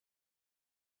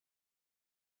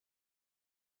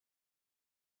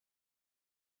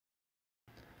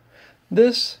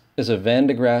This is a Van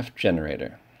de Graaff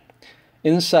generator.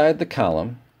 Inside the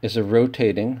column is a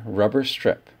rotating rubber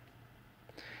strip.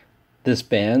 This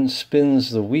band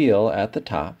spins the wheel at the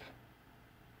top,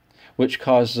 which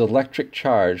causes electric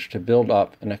charge to build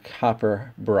up in a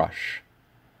copper brush.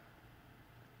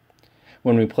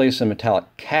 When we place a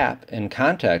metallic cap in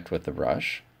contact with the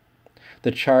brush,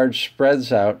 the charge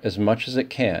spreads out as much as it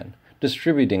can,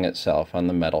 distributing itself on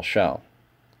the metal shell.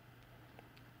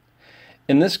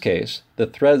 In this case, the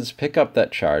threads pick up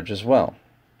that charge as well,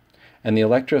 and the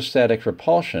electrostatic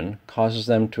repulsion causes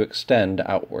them to extend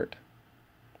outward.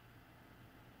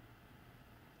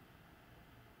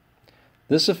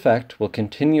 This effect will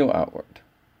continue outward,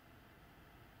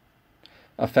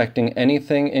 affecting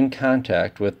anything in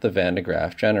contact with the Van de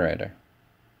Graaff generator.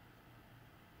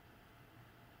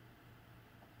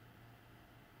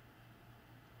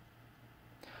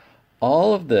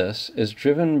 All of this is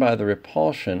driven by the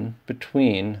repulsion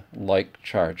between like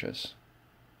charges.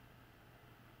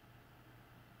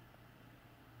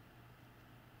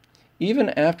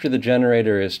 Even after the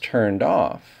generator is turned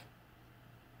off,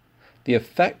 the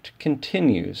effect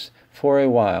continues for a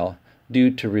while due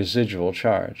to residual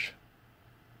charge.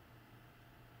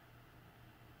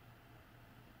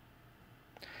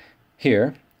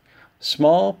 Here,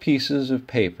 small pieces of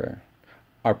paper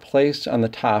are placed on the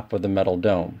top of the metal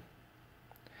dome.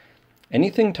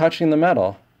 Anything touching the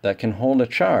metal that can hold a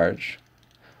charge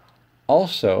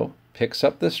also picks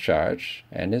up this charge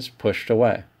and is pushed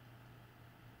away.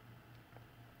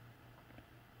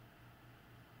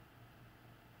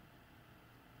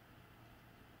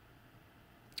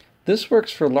 This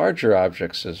works for larger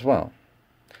objects as well,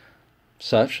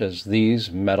 such as these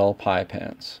metal pie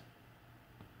pans.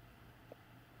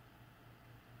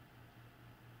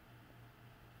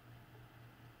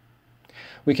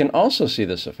 We can also see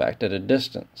this effect at a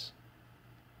distance.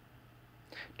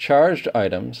 Charged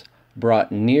items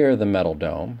brought near the metal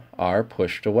dome are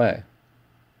pushed away.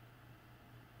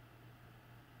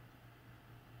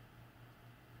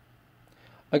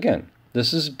 Again,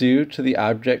 this is due to the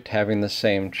object having the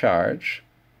same charge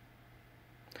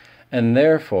and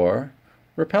therefore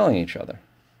repelling each other.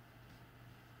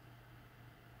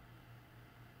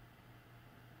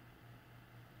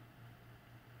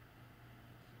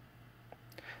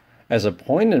 As a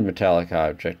pointed metallic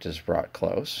object is brought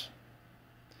close,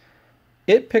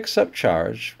 it picks up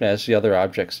charge as the other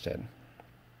objects did.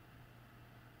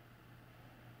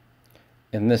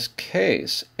 In this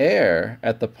case, air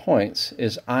at the points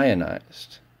is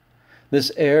ionized. This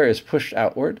air is pushed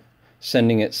outward,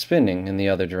 sending it spinning in the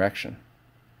other direction.